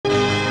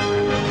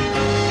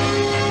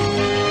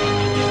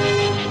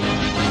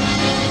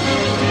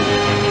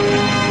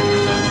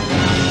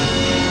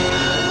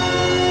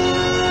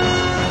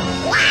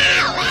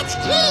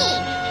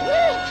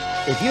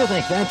you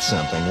think that's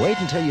something, wait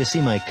until you see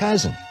my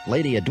cousin,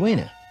 Lady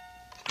Edwina.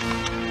 See?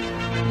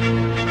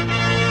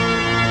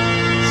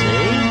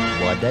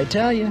 What'd I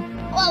tell you?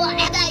 Oh,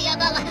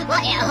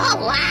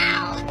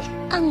 wow!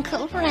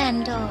 Uncle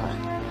Randall,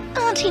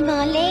 Auntie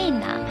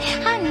Marlena,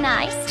 how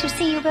nice to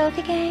see you both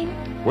again.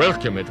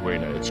 Welcome,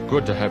 Edwina. It's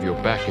good to have you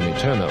back in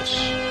Eternos.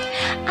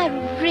 I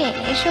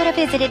really should have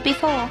visited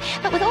before,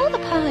 but with all the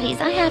parties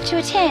I have to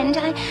attend,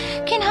 I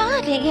can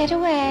hardly get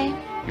away.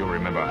 You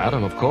remember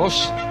Adam, of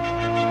course?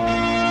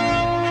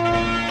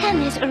 Can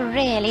this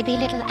really be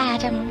little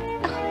Adam?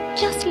 Oh,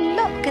 just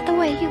look at the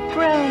way you've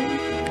grown.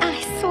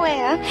 I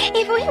swear,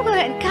 if we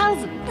weren't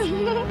cousins...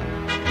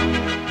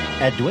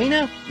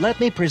 Edwina, let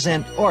me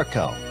present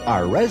Orko,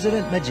 our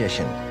resident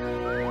magician.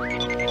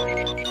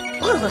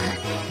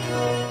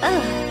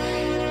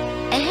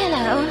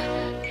 Hello.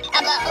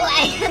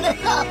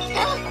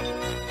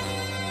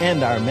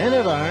 And our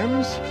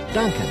men-at-arms,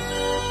 Duncan.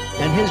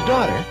 And his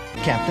daughter,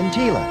 Captain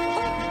Tila.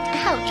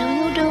 How do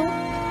you do?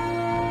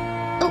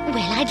 Oh,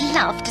 well, I'd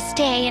love to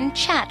stay and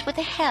chat with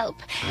the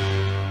help.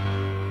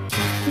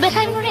 But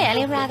I'm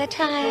really rather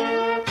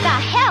tired. The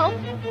help?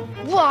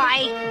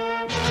 Why?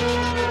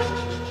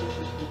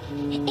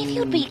 If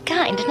you'd be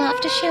kind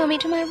enough to show me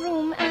to my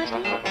room,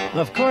 Adam.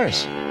 Of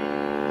course.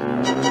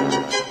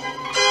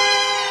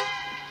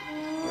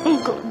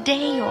 Good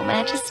day, Your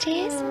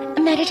Majesties.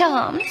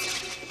 Men-at-arms.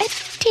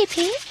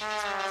 Tippy.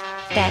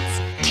 That's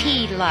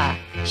Tila.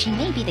 She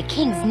may be the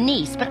king's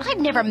niece, but I've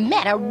never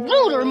met a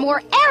ruler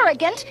more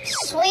arrogant.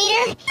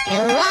 Sweeter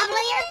and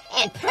lovelier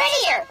and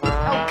prettier.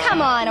 Oh,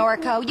 come on,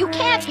 Orko. You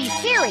can't be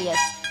serious.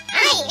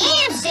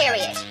 I am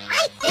serious.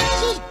 I think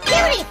she's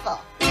beautiful.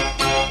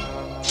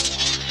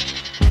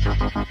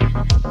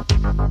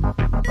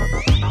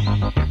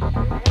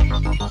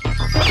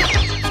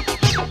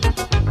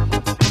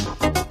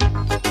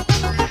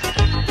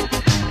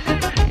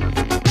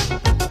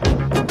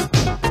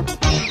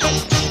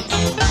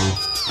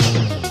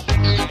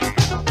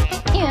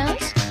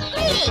 Yes?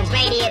 Greetings,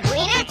 Lady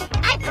Edwina.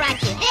 I brought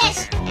you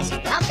this as a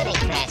company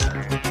present.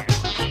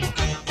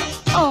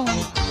 Oh,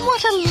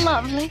 what a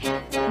lovely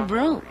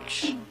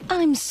brooch.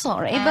 I'm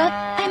sorry, but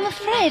I'm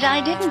afraid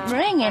I didn't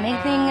bring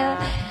anything,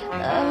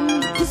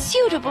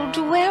 suitable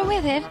to wear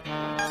with it.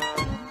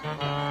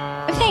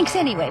 Thanks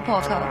anyway,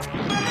 Porco.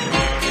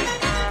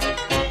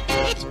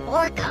 It's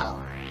Orko.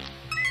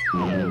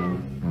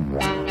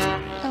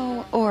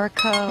 Oh,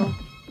 Orko.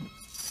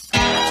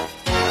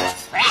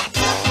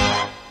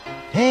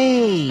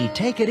 Hey,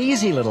 take it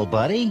easy, little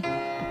buddy. If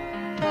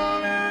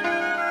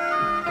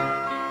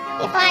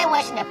I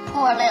wasn't a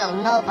poor little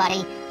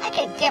nobody, I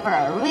could give her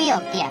a real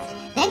gift.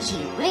 Then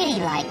she'd really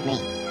like me.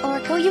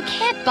 Orko, you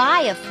can't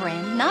buy a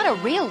friend. Not a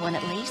real one,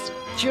 at least.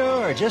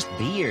 Sure, just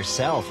be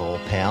yourself,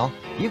 old pal.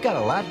 You've got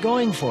a lot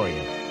going for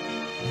you.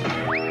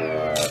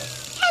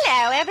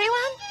 Hello,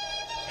 everyone.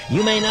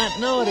 You may not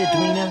know it,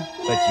 Edwina,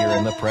 but you're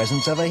in the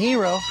presence of a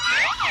hero.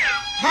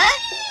 Huh?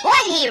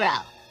 What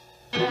hero?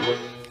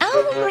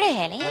 Oh,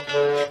 really?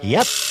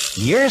 Yep.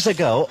 Years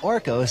ago,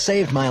 Orko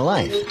saved my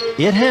life.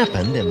 It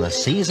happened in the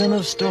season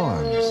of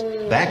storms.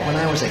 Back when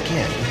I was a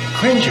kid,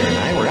 Cringer and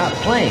I were out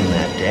playing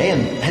that day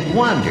and had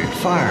wandered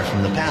far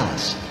from the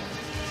palace.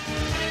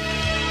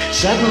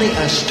 Suddenly,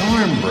 a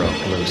storm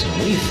broke loose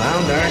and we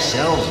found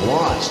ourselves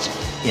lost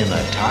in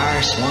the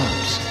tar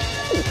swamps.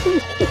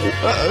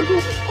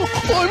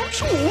 I'm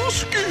so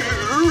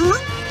scared.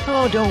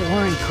 Oh, don't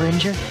worry,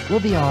 Cringer. We'll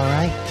be all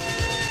right.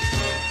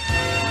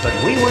 But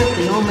we weren't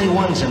the only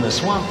ones in the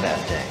swamp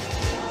that day.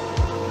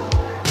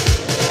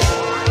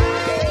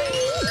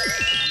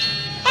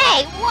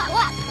 Hey,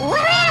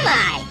 where am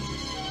I?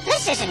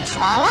 This isn't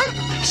Trolla.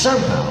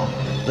 Somehow,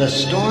 the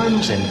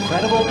storm's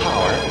incredible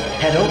power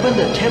had opened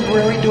a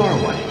temporary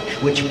doorway,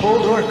 which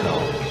pulled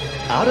Orko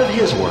out of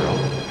his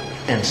world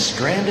and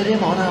stranded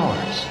him on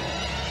ours.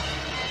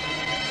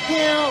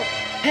 Help!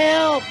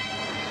 Help!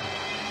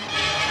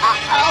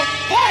 Uh-oh,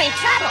 they're in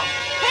trouble.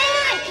 Hang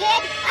on,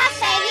 kid. I'll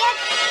save you.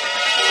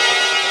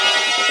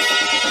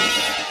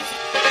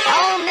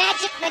 Oh,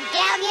 Magic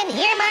Medallion,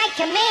 hear my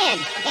command,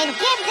 and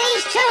give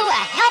these two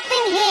a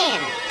helping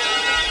hand.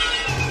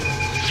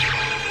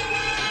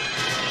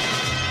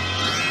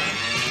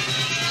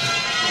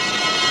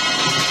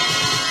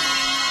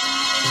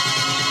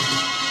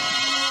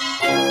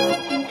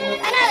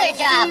 Another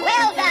job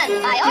well done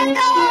by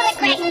Orko the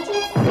Great.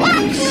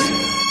 Whoops!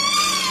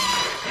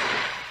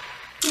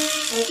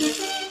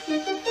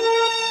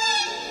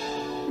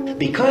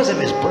 Because of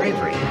his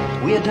bravery,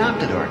 we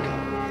adopted Orko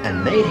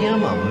and made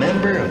him a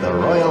member of the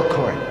royal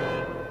court.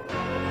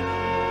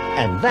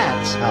 And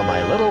that's how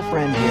my little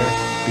friend here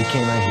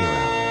became a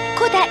hero.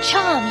 Could that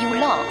charm you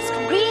lost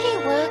really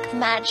work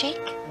magic?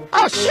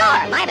 Oh,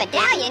 sure, my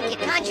medallion can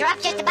conjure up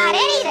just about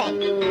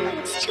anything.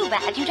 It's too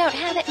bad you don't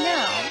have it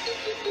now.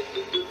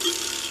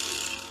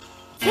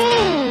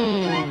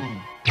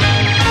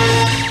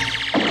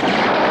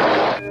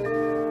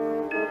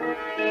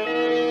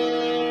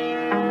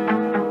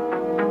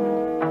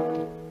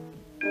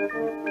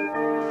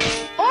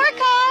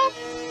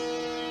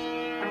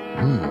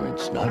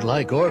 It's not like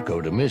like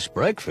Orko to miss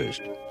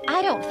breakfast.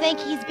 I don't think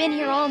he's been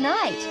here all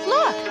night.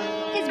 Look,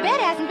 his bed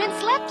hasn't been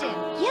slept in.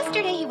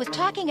 Yesterday he was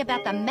talking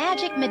about the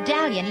magic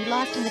medallion he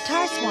lost in the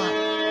tar swamp.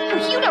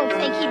 You don't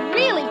think he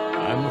really...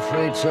 I'm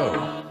afraid so.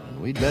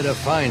 And we'd better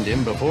find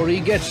him before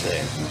he gets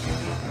there.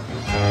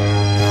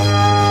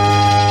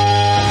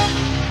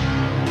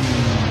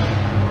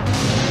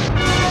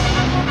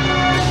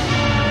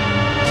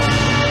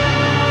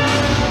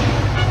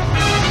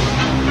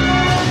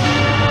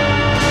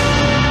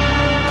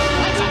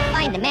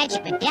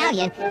 Magic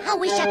medallion, I'll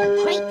wish up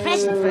a great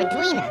present for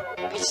Edwina.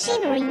 I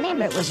seem to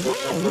remember it was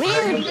right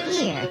around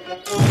here.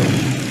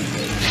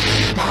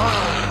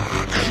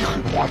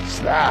 What's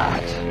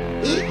that?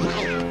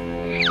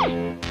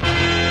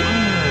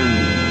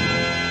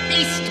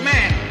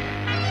 Beastman!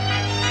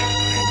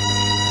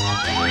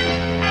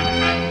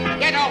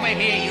 Get over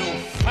here, you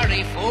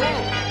furry fool!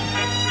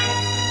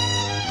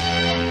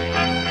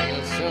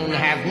 You'll soon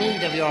have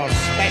need of your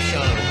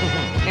special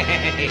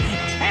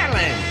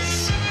talents.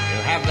 You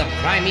have the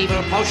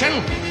primeval potion?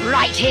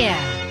 Right here.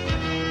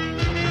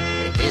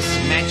 With this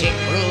magic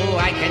brew,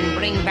 I can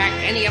bring back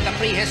any of the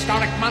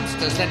prehistoric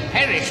monsters that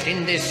perished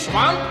in this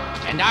swamp,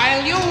 and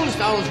I'll use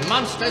those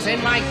monsters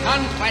in my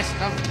conquest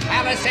of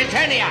Palace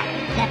Eternia.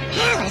 The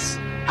palace?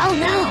 Oh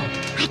no!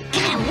 I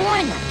gotta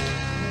warn them.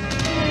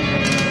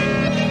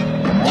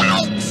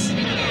 Yikes!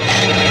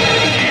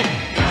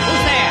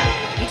 Who's there?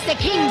 It's the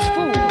king's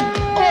fool,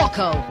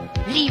 Orko.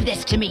 Leave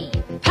this to me.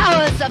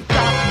 Powers of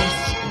darkness.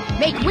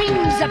 Make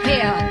wings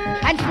appear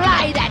and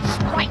fly that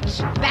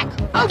sprite back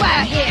over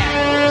here.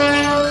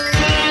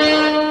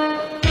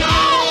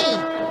 Hey!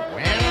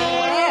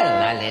 Well,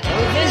 a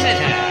little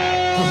visitor.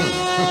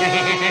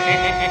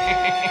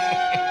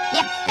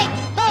 You big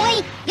bully!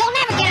 You'll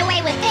never get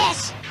away with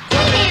this!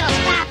 He-Man'll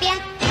stop you!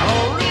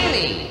 Oh,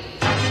 really?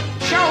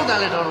 Show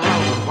the little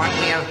rogue what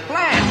we have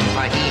planned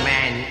for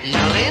He-Man,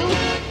 Evelyn.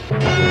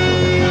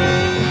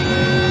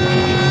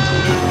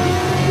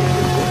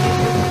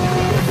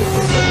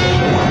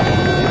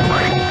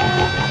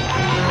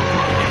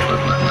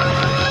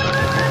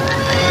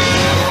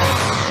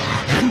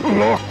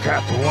 Look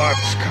at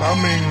what's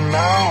coming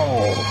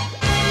now.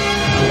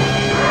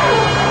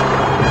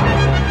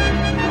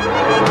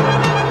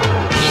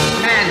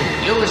 Beastman,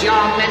 use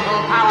your mental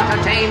power to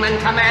tame and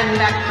command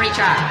that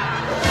creature.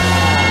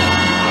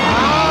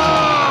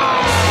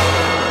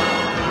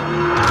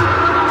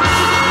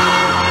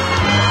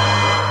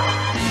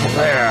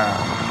 There.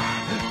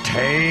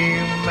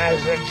 Tame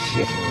as a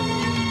kitten.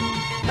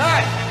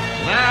 Good.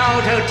 Now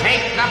to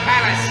take the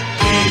palace.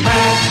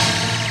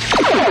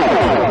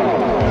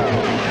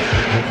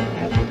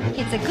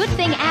 It's a good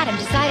thing Adam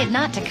decided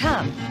not to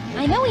come.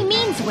 I know he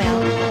means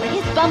well, but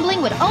his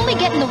bumbling would only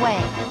get in the way.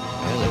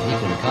 Well, if he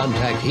can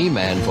contact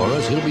He-Man for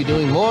us, he'll be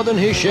doing more than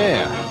his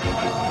share.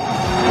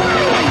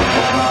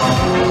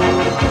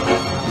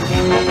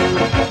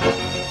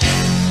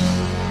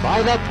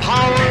 By the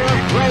power of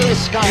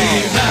Grayskull!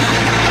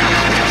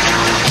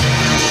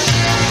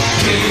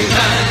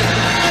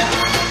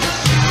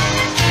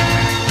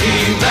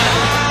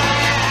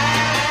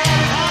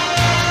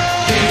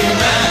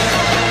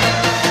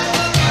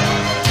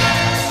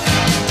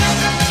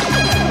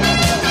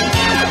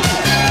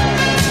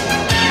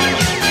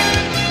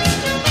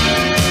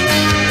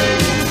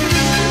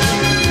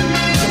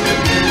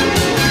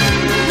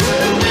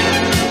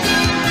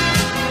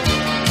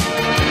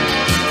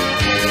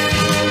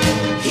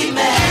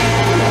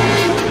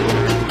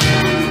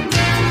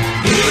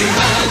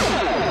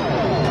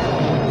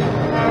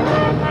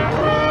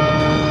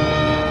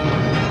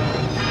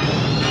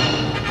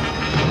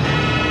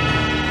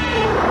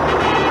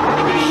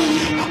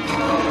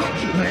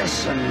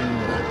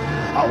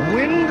 A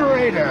Wind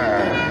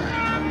Raider!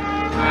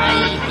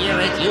 I hear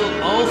it, you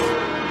oaf.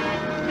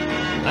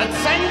 Let's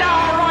send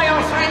our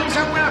royal friends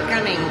a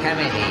welcoming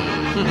committee.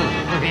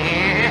 Look,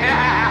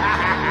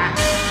 Cat!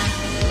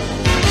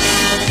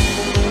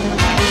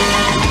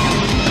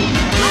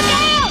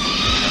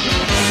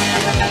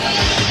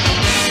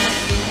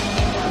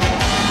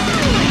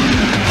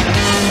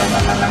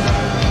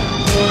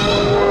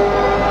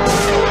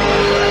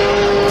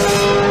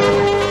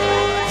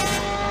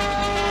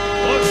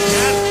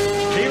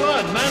 Tila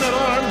and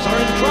Man-at-Arms are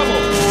in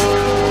trouble!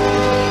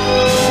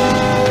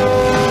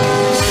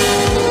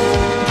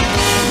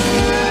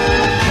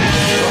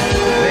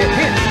 They're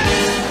hit.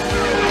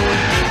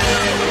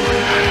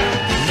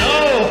 No!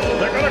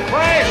 They're gonna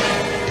crash!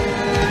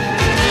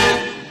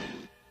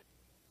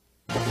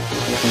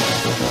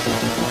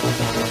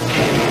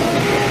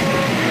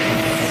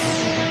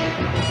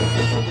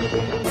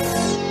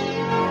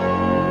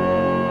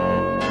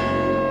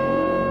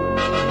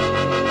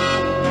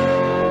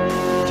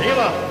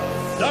 Tila!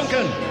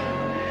 Duncan!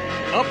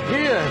 Up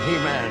here,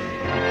 He-Man.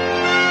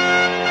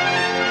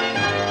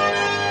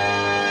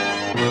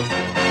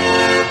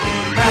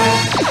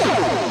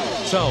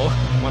 So,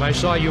 when I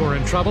saw you were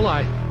in trouble,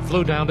 I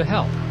flew down to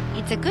help.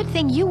 It's a good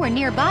thing you were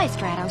nearby,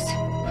 Stratos.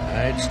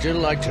 I'd still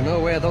like to know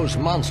where those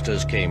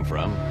monsters came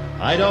from.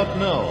 I don't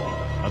know,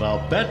 but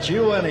I'll bet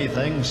you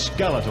anything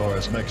Skeletor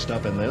is mixed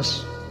up in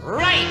this.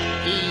 Right,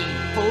 ye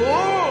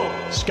fool!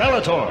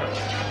 Skeletor!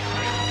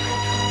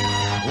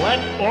 Let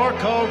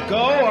Orko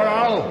go or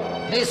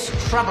I'll... This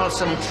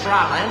troublesome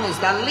Trollin is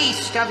the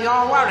least of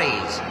your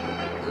worries.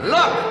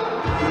 Look!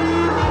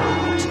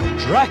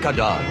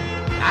 Dracodon!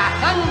 A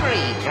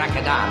hungry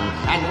Dracodon,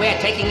 and we're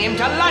taking him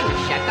to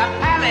lunch at the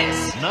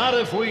palace. Not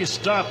if we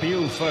stop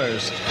you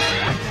first.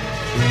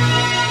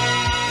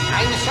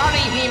 I'm sorry,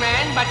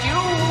 He-Man, but you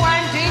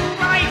weren't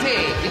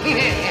invited.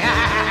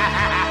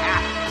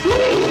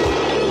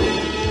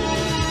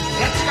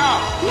 Let's go.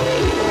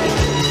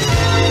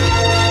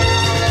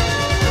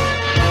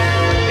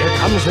 Here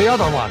comes the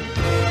other one.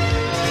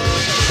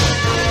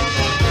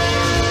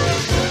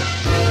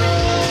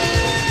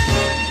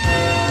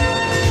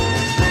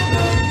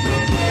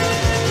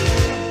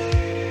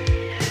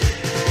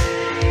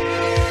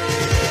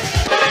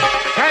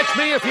 Catch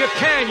me if you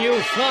can, you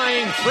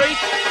flying freak!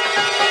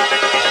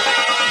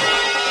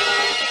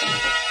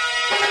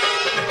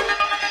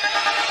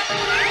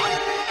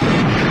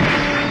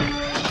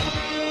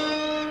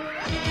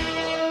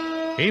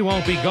 He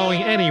won't be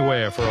going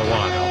anywhere for a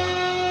while.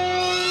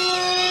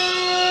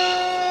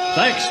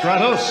 Thanks,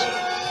 Stratos.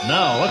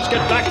 Now, let's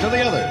get back to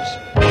the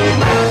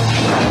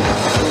others.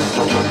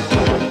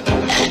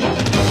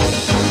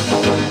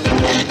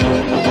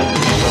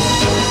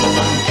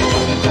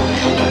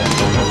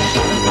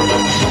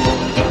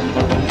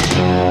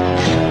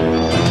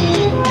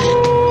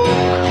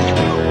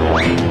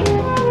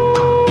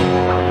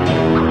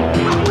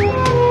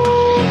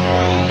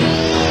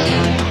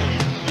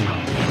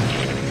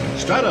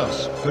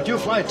 Stratos, could you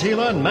fly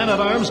Tila and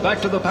Man-at-Arms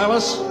back to the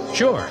palace?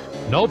 Sure,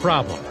 no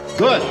problem.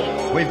 Good.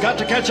 We've got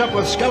to catch up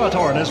with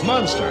Skeletor and his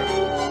monster.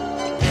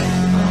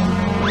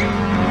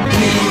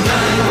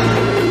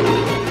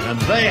 And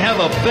they have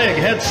a big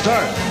head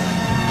start.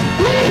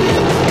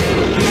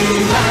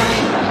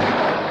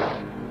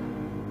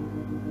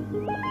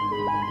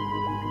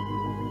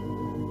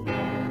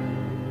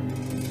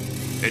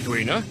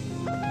 Edwina,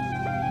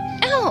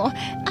 Oh,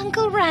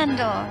 Uncle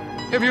Randor.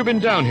 have you been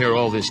down here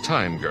all this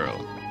time, girl?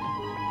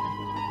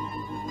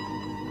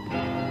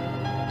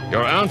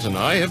 Your aunt and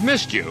I have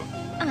missed you.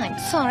 I'm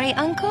sorry,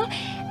 Uncle,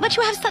 but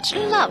you have such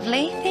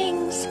lovely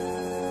things.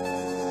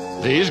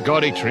 These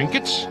gaudy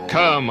trinkets?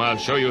 Come, I'll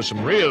show you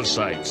some real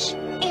sights.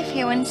 If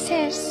you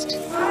insist.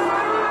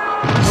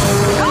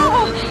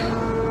 Oh!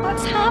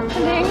 What's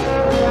happening?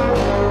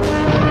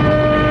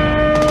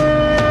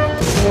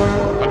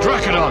 A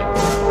Dracodon!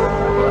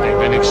 They've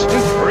been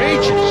extinct for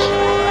ages.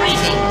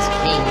 Greetings,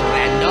 King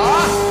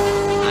Randor.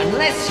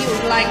 Unless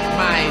you'd like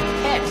my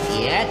pet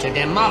here to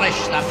demolish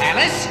the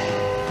palace,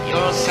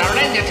 you'll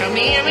surrender to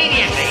me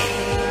immediately.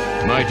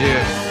 My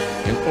dear,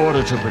 in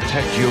order to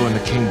protect you and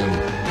the kingdom,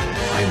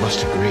 I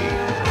must agree.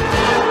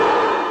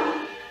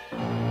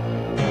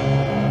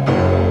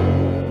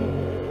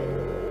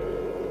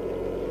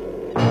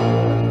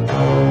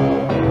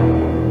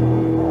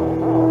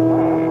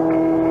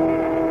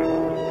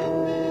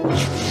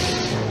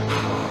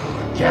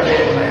 Get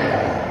in there.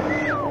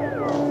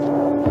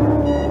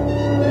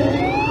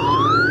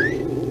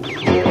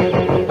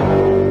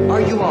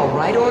 Are you all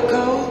right,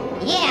 Orko?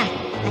 Yeah,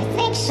 I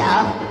think so.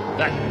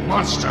 That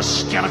monster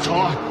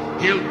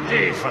Skeletor, he'll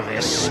pay for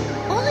this.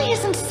 Why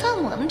isn't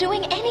someone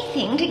doing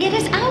anything to get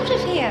us out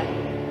of here?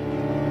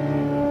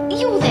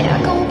 You there,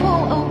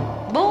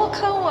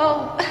 Borko,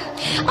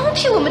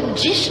 aren't you a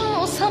magician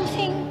or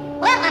something?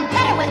 Well, I'm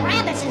better with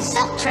rabbits and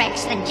silk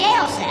tricks than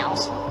jail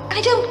cells.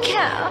 I don't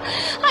care.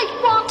 I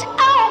want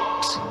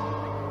out.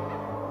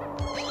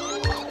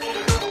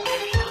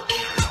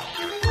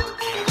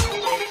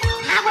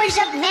 Powers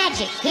of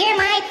magic, hear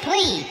my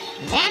plea.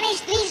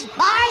 Vanish these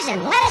bars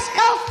and let us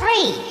go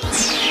free.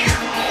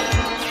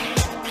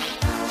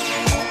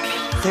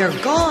 They're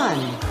gone.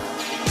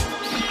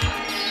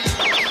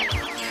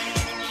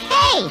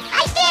 Hey,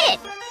 I did it!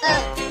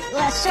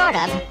 Sort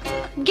of.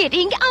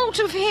 Getting out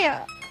of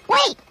here.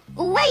 Wait,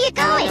 where are you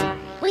going?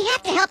 We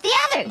have to help the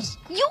others.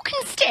 You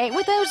can stay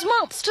with those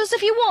monsters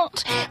if you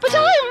want, but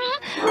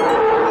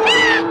I'm...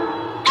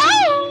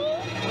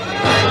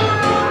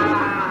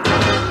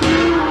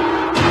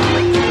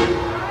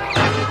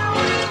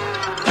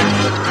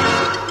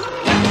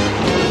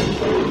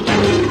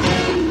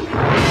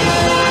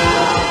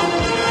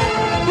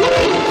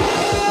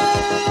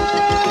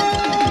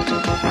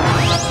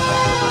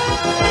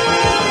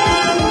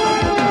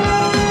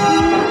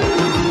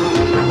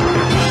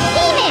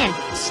 He-Man,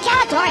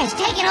 Skeletor has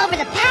taken over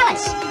the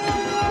palace.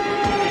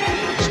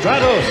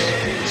 Stratos,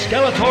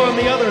 Skeletor and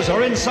the others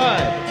are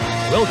inside.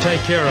 We'll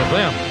take care of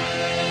them.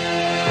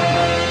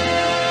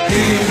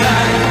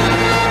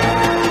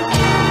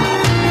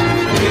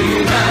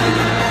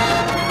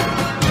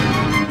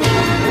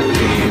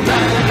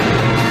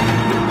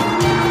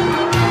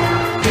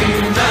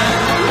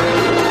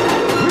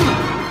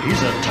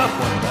 He's a tough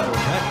one,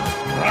 Battlecat.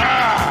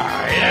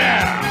 Ah,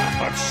 yeah,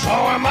 but so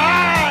am I.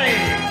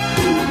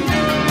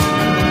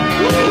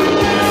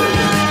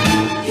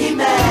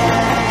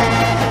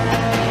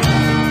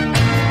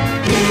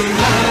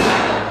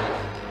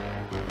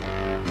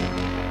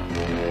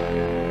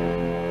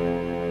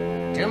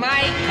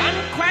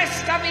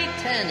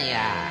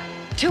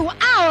 To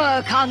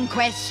our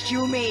conquest,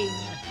 you mean?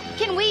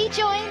 Can we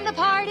join the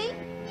party?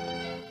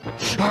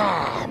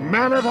 Ah,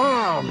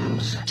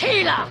 man-at-arms!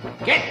 Tila!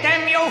 Get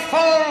them, you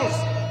fools!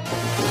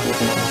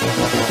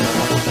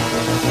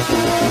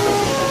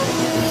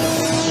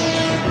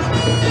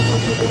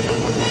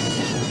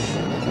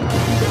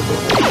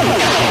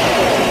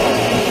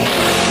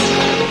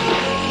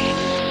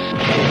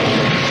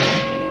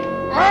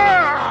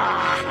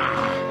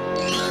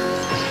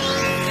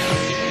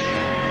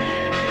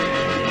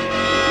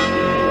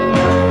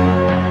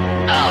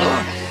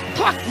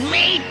 Put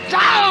me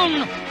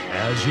down!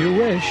 As you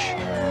wish.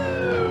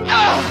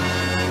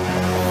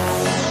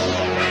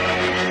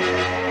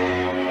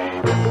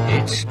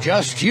 It's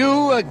just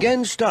you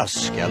against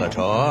us,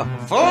 Skeletor.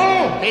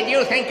 Fool! Did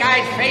you think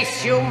I'd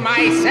face you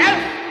myself?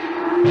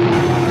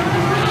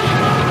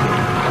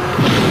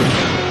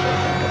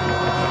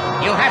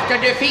 You have to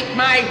defeat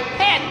my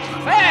pet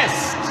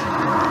first!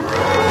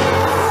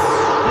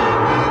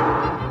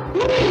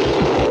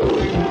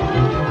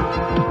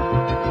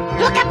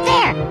 Look up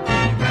there!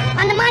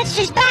 On the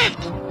monster's back!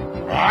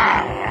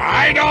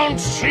 I don't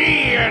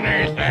see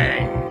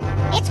anything.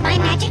 It's my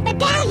magic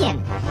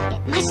medallion!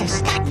 It must have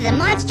stuck to the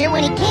monster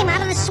when he came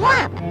out of the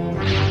swamp!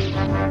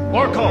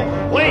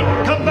 Orko, wait!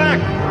 Come back!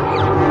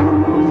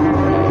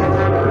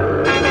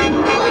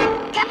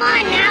 Come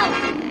on now!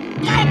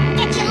 Gotta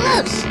get you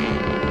loose!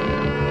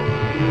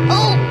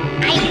 Oh,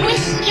 I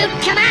wish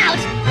you'd come out!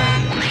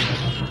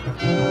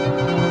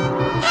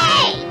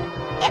 Hey!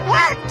 It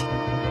worked!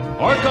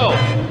 Orko,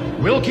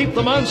 we'll keep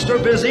the monster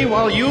busy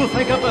while you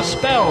think up a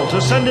spell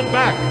to send it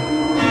back.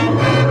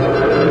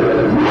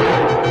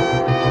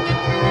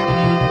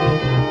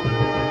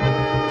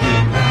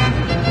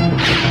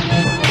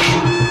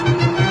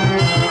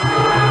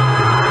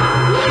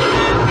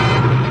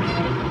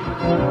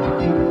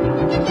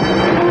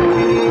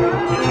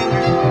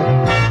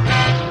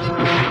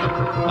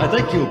 I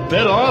think you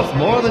bit off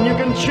more than you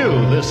can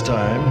chew this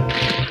time.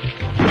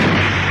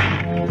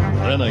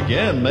 Then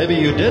again, maybe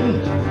you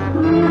didn't.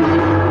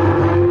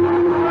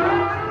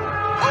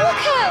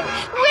 Orko,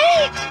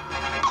 wait!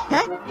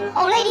 Huh?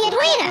 Oh, Lady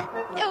Edwina!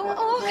 Oh,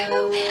 Orko,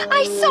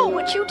 I saw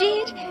what you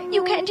did.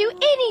 You can't do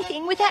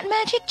anything with that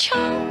magic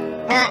charm.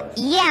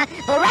 Yeah,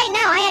 but right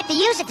now I have to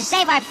use it to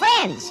save our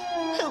friends.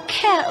 Who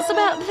cares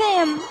about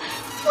them?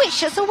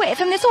 Wish us away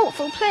from this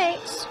awful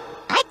place.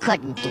 I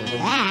couldn't do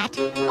that.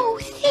 Oh,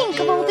 think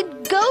of all the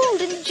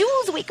gold and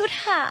jewels we could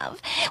have.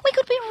 We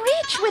could be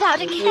rich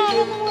without a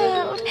care in the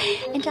world.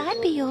 And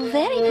I'd be your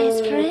very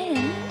best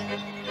friend.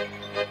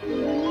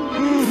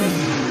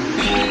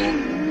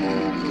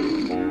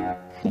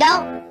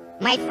 No,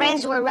 my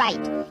friends were right.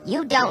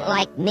 You don't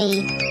like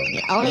me.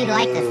 You only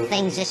like the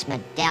things this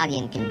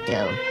medallion can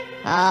do.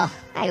 Oh,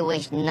 I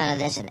wish none of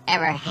this had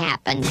ever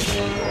happened.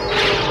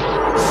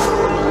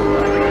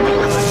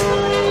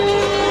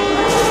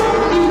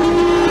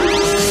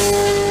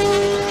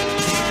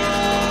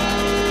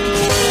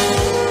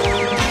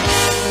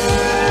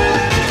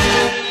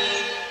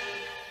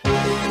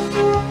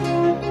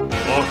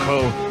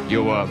 Orko,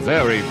 you were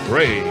very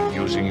brave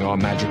using your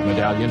magic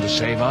medallion to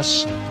save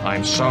us.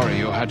 I'm sorry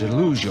you had to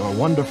lose your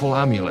wonderful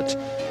amulet,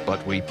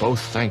 but we both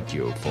thank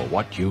you for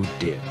what you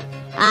did.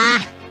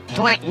 Ah,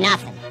 'twarn't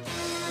nothing.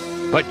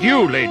 But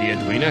you, Lady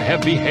Edwina,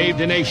 have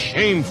behaved in a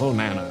shameful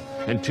manner.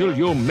 Until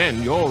you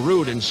mend your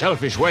rude and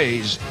selfish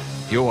ways,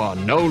 you are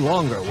no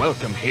longer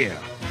welcome here.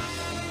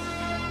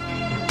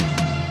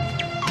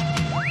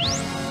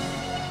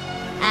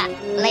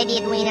 Lady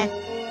Edwina,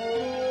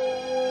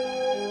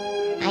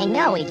 I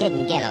know we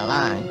didn't get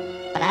along,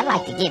 but I'd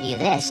like to give you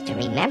this to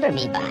remember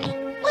me by.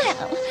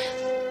 Well,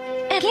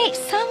 at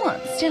least someone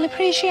still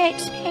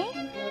appreciates me.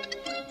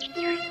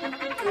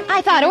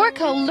 I thought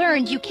Orko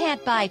learned you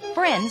can't buy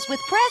friends with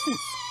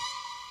presents.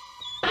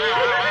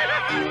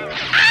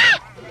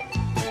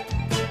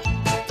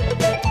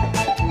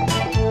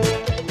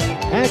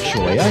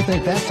 Actually, I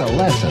think that's a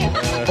lesson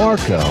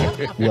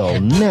Orko will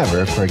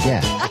never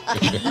forget.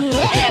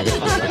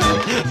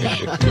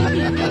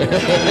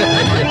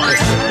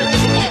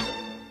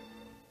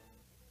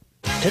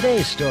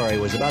 Today's story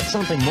was about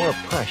something more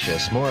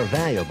precious, more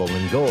valuable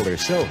than gold or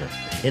silver.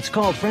 It's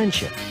called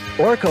friendship.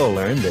 Orko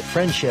learned that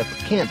friendship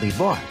can't be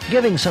bought.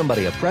 Giving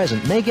somebody a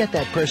present may get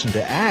that person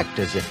to act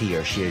as if he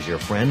or she is your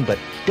friend, but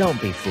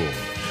don't be fooled.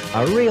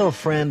 A real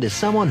friend is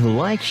someone who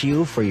likes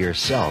you for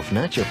yourself,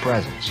 not your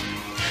presents.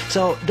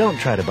 So don't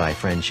try to buy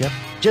friendship.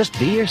 Just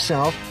be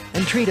yourself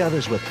and treat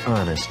others with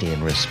honesty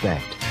and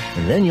respect.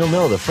 And then you'll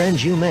know the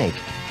friends you make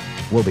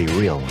will be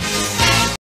real ones.